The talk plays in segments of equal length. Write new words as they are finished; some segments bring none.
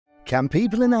Can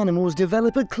people and animals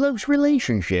develop a close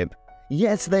relationship?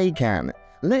 Yes, they can.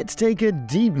 Let's take a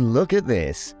deep look at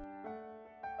this.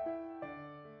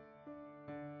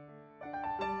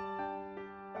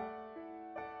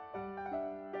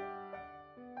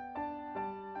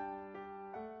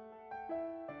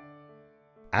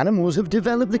 Animals have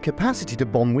developed the capacity to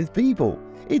bond with people.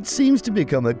 It seems to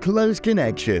become a close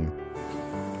connection.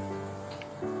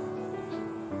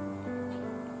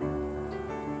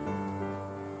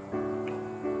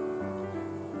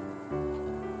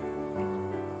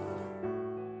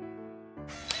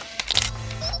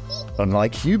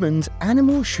 Unlike humans,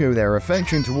 animals show their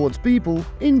affection towards people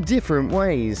in different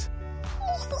ways.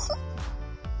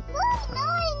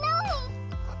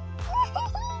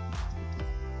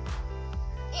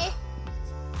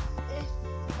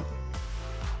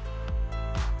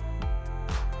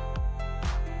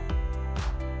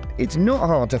 It's not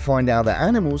hard to find out that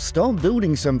animals start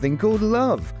building something called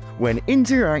love when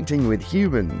interacting with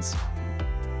humans.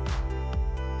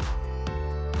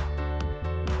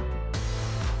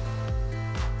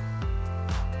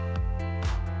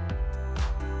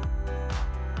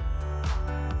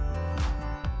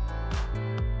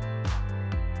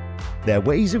 Their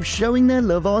ways of showing their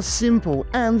love are simple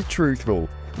and truthful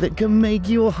that can make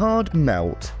your heart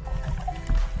melt.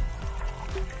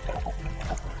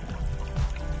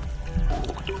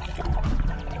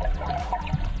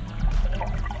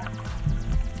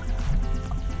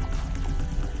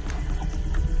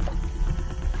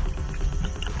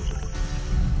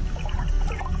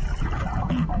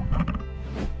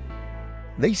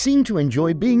 They seem to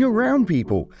enjoy being around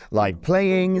people, like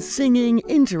playing, singing,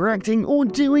 interacting, or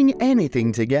doing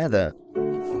anything together.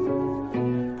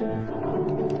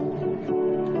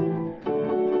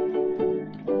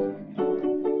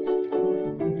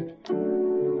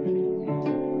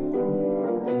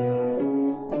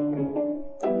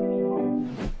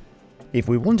 If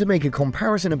we want to make a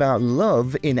comparison about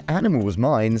love in animals'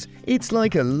 minds, it's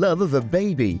like a love of a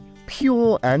baby,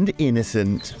 pure and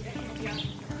innocent.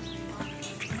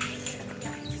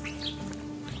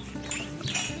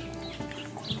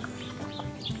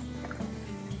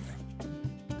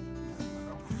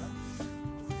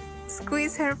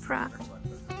 Squeeze her bra.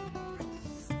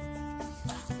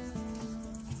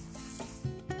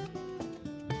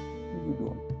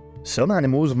 Some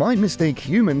animals might mistake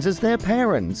humans as their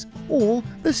parents, or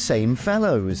the same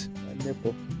fellows. A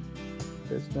nipple.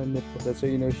 There's no nipple. That's how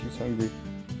you know she's hungry.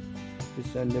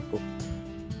 Just a nipple.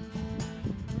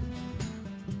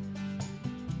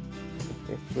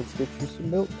 Okay, let's get you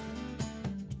some milk.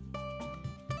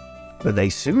 But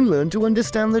they soon learn to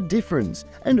understand the difference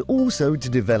and also to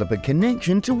develop a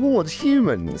connection towards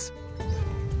humans.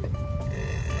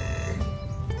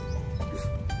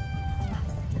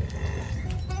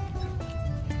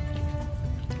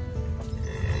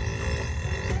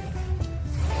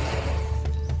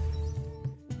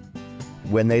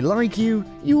 When they like you,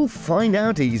 you'll find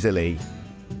out easily.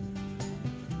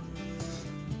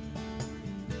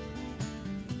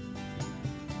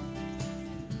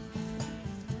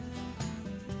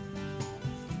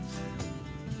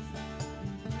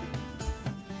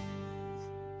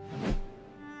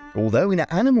 Although in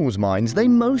animals' minds they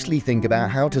mostly think about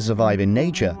how to survive in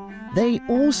nature, they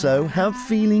also have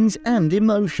feelings and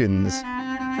emotions.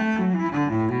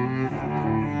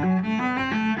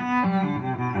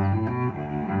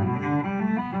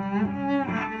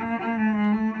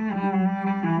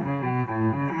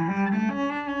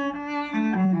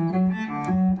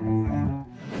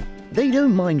 They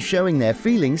don't mind showing their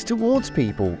feelings towards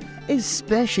people,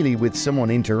 especially with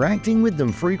someone interacting with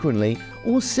them frequently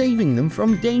or saving them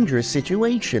from dangerous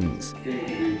situations. It's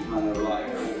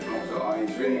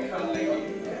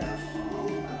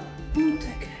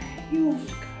okay, you won't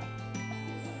go.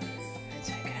 It's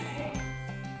okay.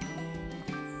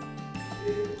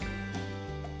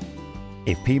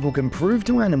 If people can prove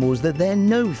to animals that they're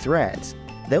no threat,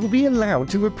 they'll be allowed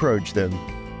to approach them.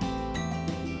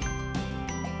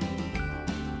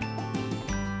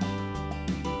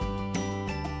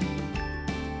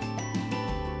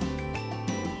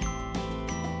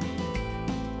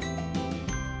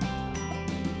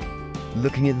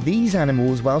 Looking at these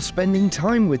animals while spending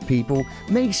time with people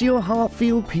makes your heart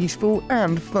feel peaceful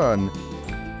and fun.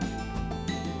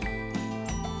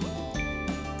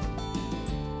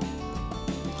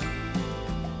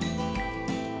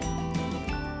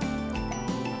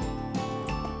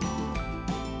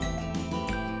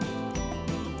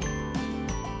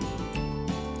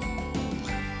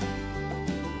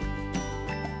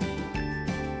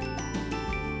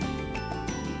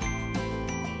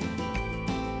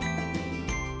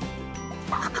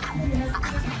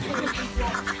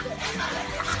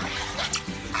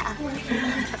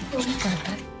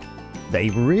 They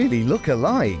really look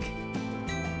alike.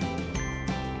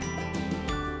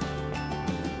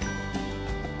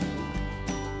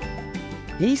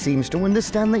 He seems to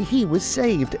understand that he was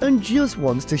saved and just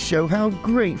wants to show how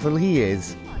grateful he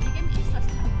is. You gave me a kiss last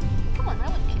time. Come on, I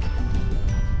want a kiss.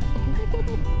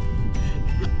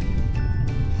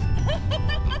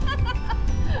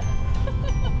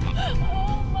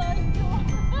 Oh my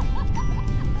god.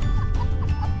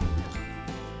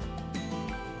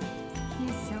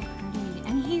 He's so pretty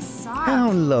and he's soft.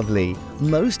 How lovely.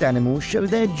 Most animals show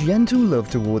their gentle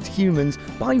love towards humans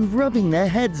by rubbing their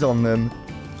heads on them.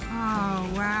 Oh,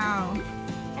 wow.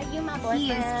 Are you my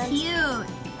He is cute.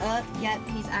 Yep,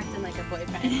 he's acting like a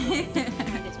boyfriend. I'm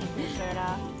gonna take his shirt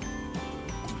off.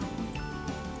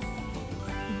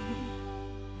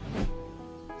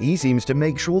 He seems to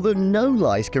make sure that no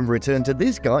lice can return to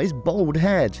this guy's bald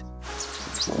head.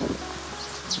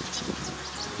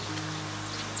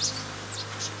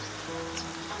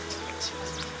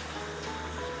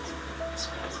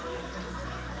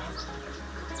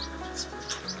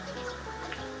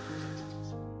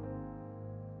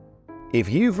 If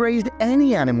you've raised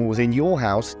any animals in your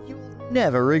house, you'll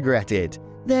never regret it.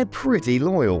 They're pretty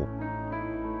loyal.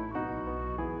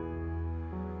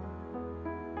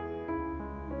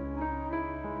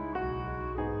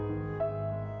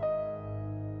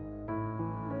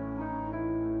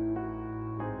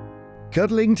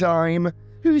 Cuddling time.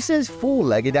 Who says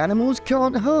four-legged animals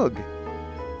can't hug?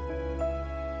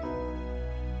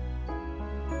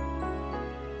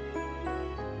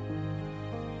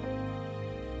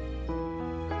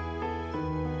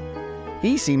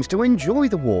 He seems to enjoy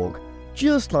the walk,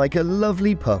 just like a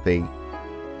lovely puppy.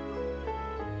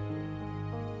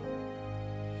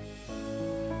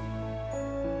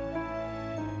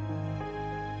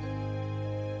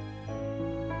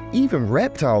 Even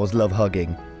reptiles love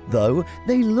hugging, though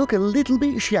they look a little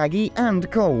bit shaggy and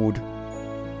cold.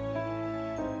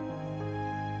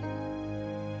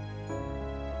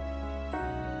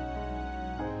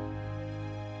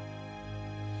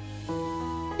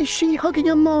 Is she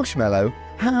hugging a marshmallow?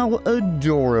 How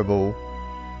adorable!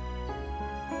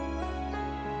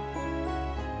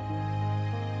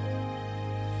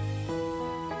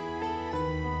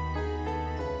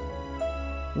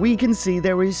 We can see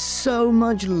there is so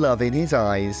much love in his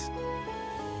eyes.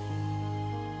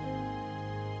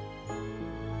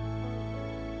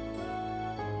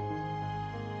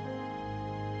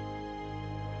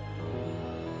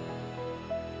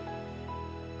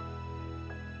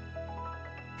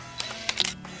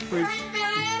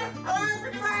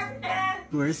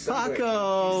 Where's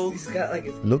Paco? He's got like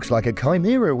his... Looks like a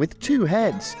chimera with two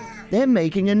heads. They're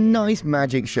making a nice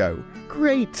magic show.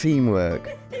 Great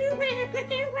teamwork.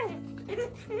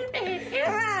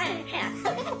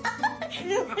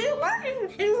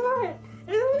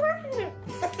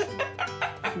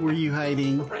 Were you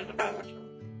hiding?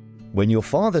 When your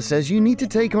father says you need to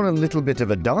take on a little bit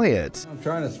of a diet, I'm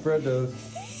trying to spread those.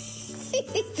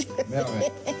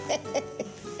 Melvin.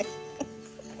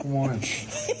 Come on.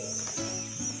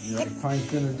 You like pine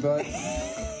spinner's butt?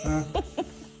 Huh?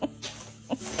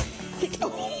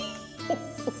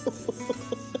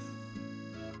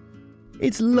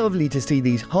 it's lovely to see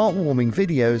these heartwarming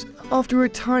videos after a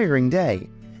tiring day.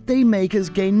 They make us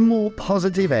gain more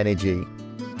positive energy.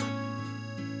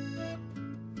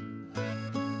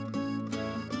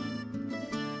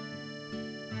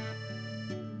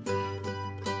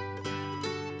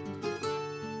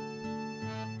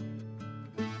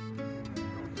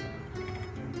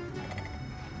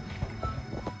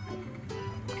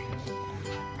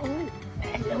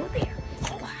 Hello there.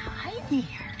 Oh, hi there.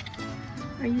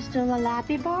 Are you still a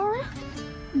Lappy-Bar?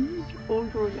 Oh,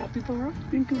 you're a Lappy-Bar?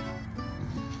 Thank you.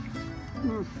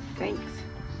 Thanks.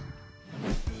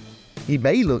 He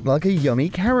may look like a yummy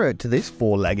carrot to this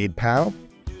four-legged pal.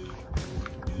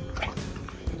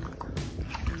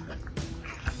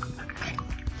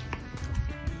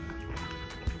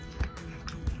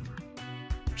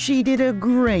 She did a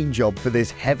great job for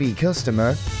this heavy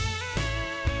customer.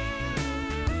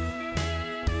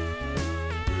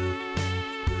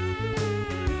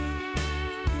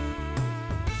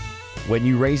 When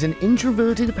you raise an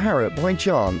introverted parrot by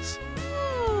chance,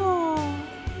 Oh,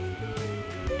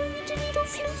 look at the little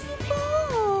fluffy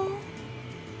ball.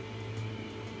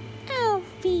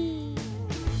 Alfie.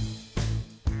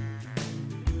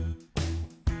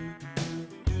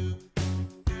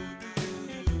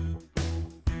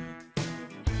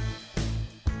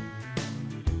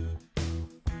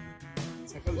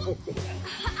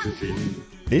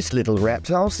 this little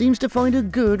reptile seems to find a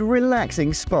good,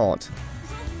 relaxing spot.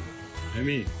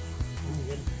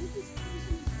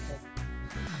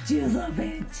 Do you love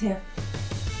Aunt Tiff?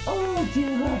 Oh, do you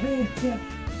love Aunt Tiff?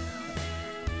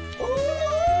 Oh!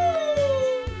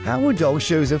 Our dog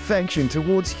shows affection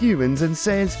towards humans and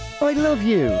says, I love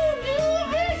you.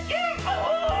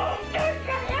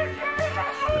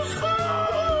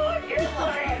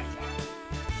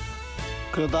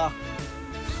 Kruda,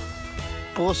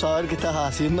 puedo saber qué estás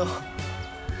haciendo.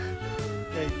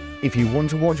 If you want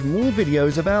to watch more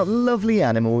videos about lovely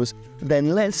animals,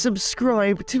 then let's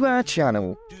subscribe to our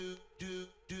channel.